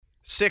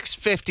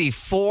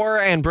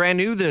6:54 and brand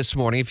new this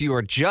morning. If you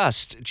are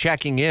just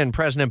checking in,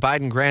 President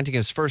Biden granting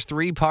his first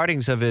three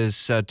pardons of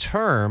his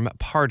term,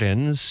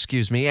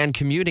 and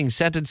commuting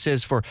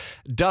sentences for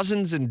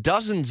dozens and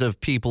dozens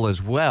of people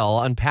as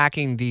well.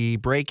 Unpacking the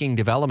breaking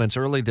developments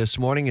early this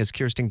morning is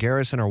Kirsten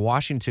Garrison, our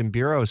Washington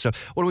bureau. So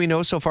what do we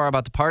know so far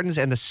about the pardons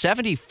and the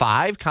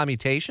 75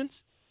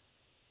 commutations?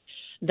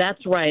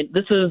 That's right.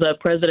 This is the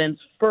president's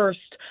first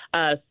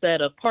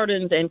set of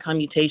pardons and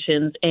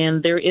commutations,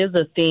 and there is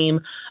a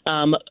theme.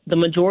 The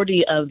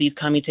majority of these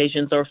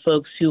commutations are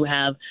folks who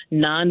have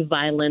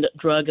nonviolent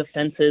drug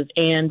offenses,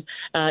 and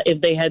if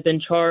they had been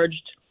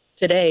charged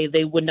today,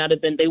 they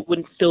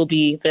wouldn't still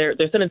be, their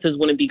sentences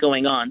wouldn't be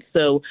going on.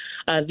 So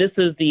this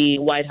is the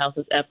White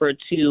House's effort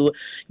to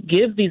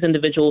give these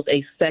individuals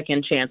a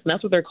second chance. And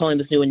that's what they're calling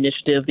this new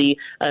initiative, the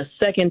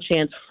Second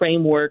Chance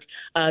Framework,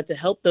 to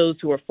help those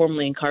who are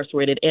formerly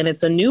incarcerated. And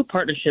it's a new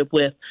partnership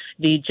with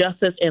the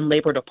Justice and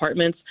Labor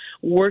Departments,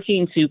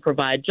 working to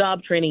provide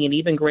job training and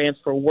even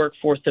grants for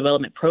workforce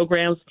development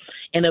programs.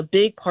 And a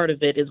big part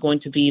of it is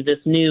going to be this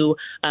new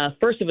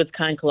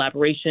first-of-its-kind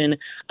collaboration.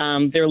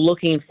 They're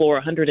looking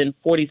for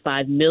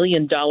 $145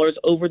 million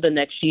over the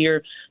next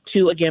year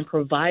to, again,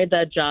 provide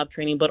that job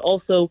training, but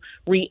also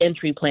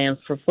re-entry plans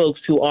for folks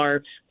who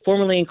are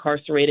formerly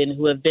incarcerated and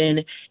who have been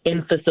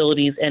in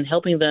facilities, and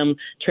helping them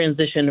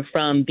transition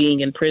from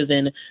being in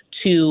prison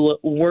to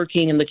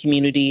working in the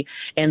community.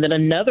 And then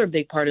another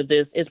big part of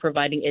this is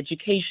providing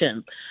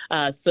education.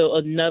 So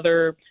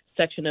another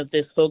section of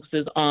this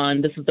focuses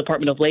on, this is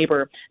Department of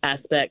Labor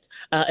aspect,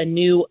 a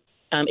new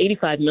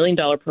 $85 million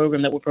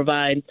program that will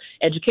provide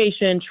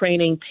education,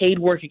 training, paid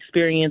work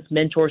experience,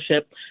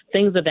 mentorship,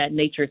 things of that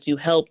nature to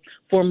help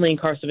formerly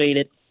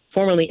incarcerated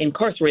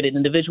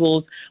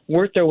individuals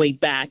work their way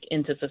back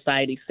into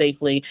society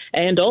safely,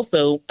 and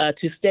also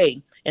to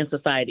stay in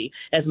society.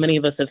 As many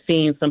of us have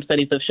seen, some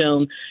studies have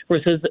shown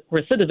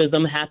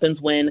recidivism happens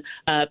when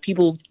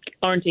people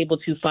aren't able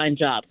to find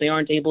jobs. They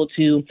aren't able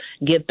to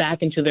get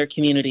back into their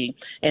community.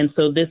 And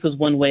so this is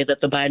one way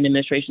that the Biden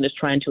administration is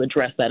trying to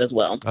address that as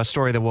well. A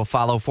story that we'll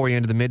follow for you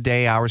into the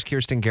midday hours.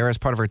 Kirsten Garrison,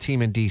 part of our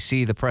team in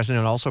D.C. The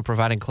president also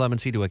providing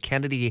clemency to a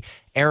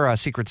Kennedy-era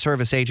Secret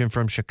Service agent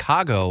from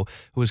Chicago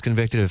who was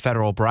convicted of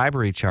federal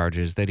bribery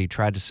charges that he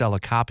tried to sell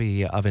a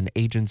copy of an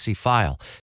agency file.